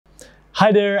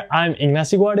Hi there, I'm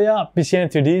Ignacio Guardia,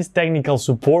 BCN3D's Technical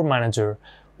Support Manager.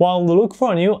 While on the look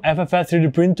for a new FFF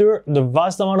 3D printer, the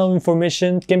vast amount of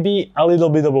information can be a little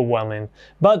bit overwhelming.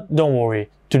 But don't worry,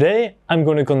 today I'm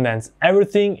going to condense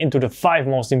everything into the 5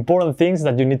 most important things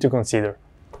that you need to consider.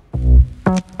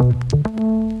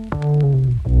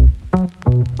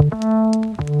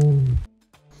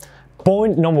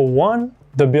 Point number 1,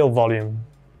 the build volume.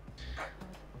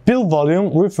 Build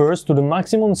volume refers to the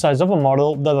maximum size of a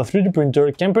model that a 3D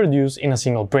printer can produce in a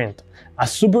single print, a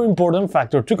super important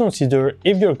factor to consider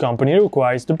if your company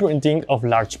requires the printing of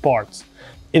large parts.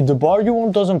 If the part you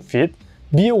want doesn't fit,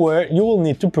 be aware you will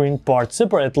need to print parts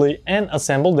separately and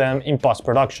assemble them in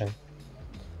post-production.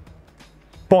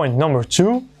 Point number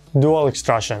 2, dual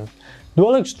extrusion.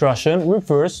 Dual extrusion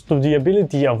refers to the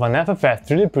ability of an FFF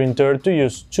 3D printer to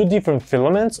use 2 different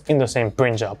filaments in the same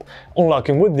print job,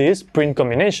 unlocking with this print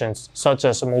combinations, such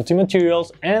as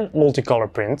multi-materials and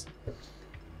multicolor print.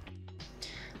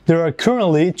 There are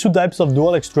currently 2 types of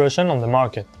dual extrusion on the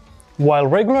market. While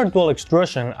regular dual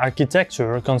extrusion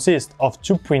architecture consists of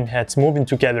 2 print heads moving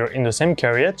together in the same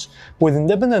carriage, with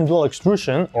independent dual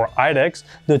extrusion, or IDEX,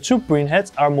 the 2 print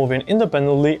heads are moving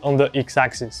independently on the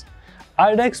x-axis.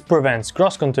 IDEX prevents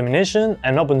cross-contamination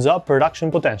and opens up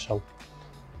production potential.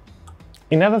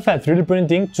 In FFF 3D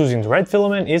printing, choosing the right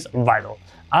filament is vital,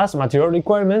 as material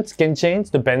requirements can change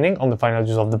depending on the final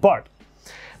use of the part.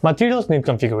 Materials need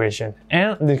configuration,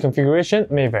 and the configuration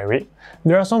may vary.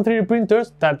 There are some 3D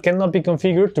printers that cannot be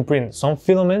configured to print some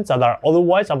filaments that are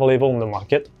otherwise available on the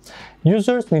market.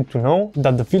 Users need to know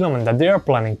that the filament that they are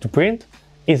planning to print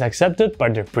is accepted by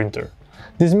their printer.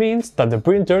 This means that the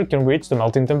printer can reach the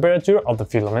melting temperature of the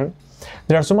filament.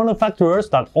 There are some manufacturers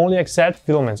that only accept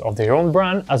filaments of their own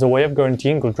brand as a way of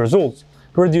guaranteeing good results,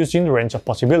 reducing the range of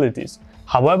possibilities.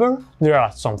 However, there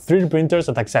are some 3D printers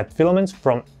that accept filaments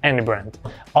from any brand,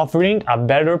 offering a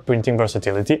better printing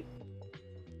versatility.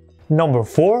 Number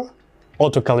 4.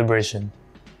 Auto-calibration.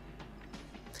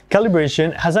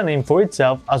 Calibration has a name for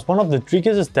itself as one of the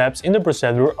trickiest steps in the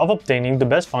procedure of obtaining the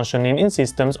best functioning in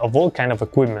systems of all kinds of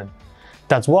equipment.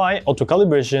 That's why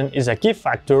auto-calibration is a key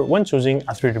factor when choosing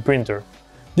a 3D printer.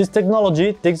 This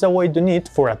technology takes away the need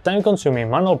for a time-consuming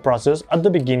manual process at the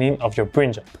beginning of your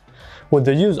print job. With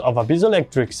the use of a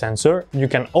piezoelectric sensor, you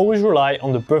can always rely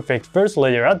on the perfect first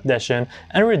layer adhesion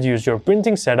and reduce your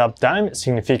printing setup time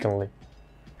significantly.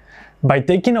 By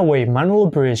taking away manual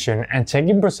operation and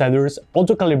checking procedures,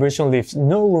 auto-calibration leaves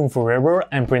no room for error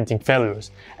and printing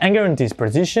failures, and guarantees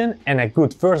precision and a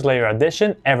good first layer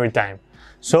adhesion every time.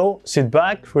 So sit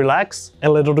back, relax,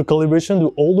 and let auto-calibration do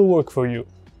all the work for you.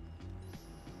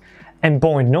 And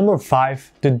point number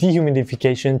 5, the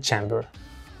dehumidification chamber.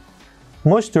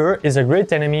 Moisture is a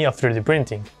great enemy of 3D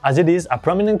printing, as it is a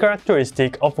prominent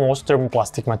characteristic of most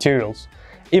thermoplastic materials.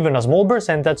 Even a small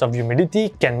percentage of humidity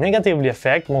can negatively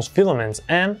affect most filaments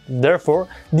and, therefore,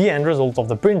 the end result of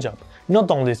the print job, not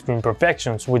only through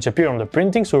imperfections which appear on the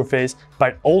printing surface,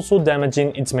 but also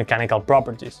damaging its mechanical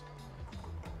properties.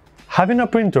 Having a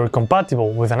printer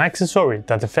compatible with an accessory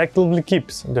that effectively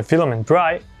keeps the filament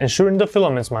dry, ensuring the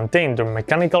filaments maintain their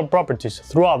mechanical properties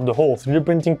throughout the whole 3D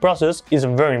printing process is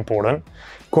very important.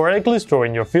 Correctly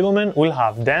storing your filament will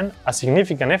have then a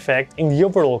significant effect in the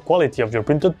overall quality of your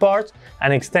printed parts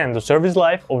and extend the service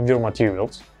life of your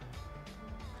materials.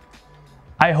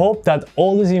 I hope that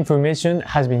all this information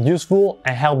has been useful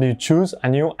and helped you choose a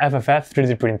new FFF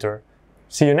 3D printer.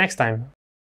 See you next time!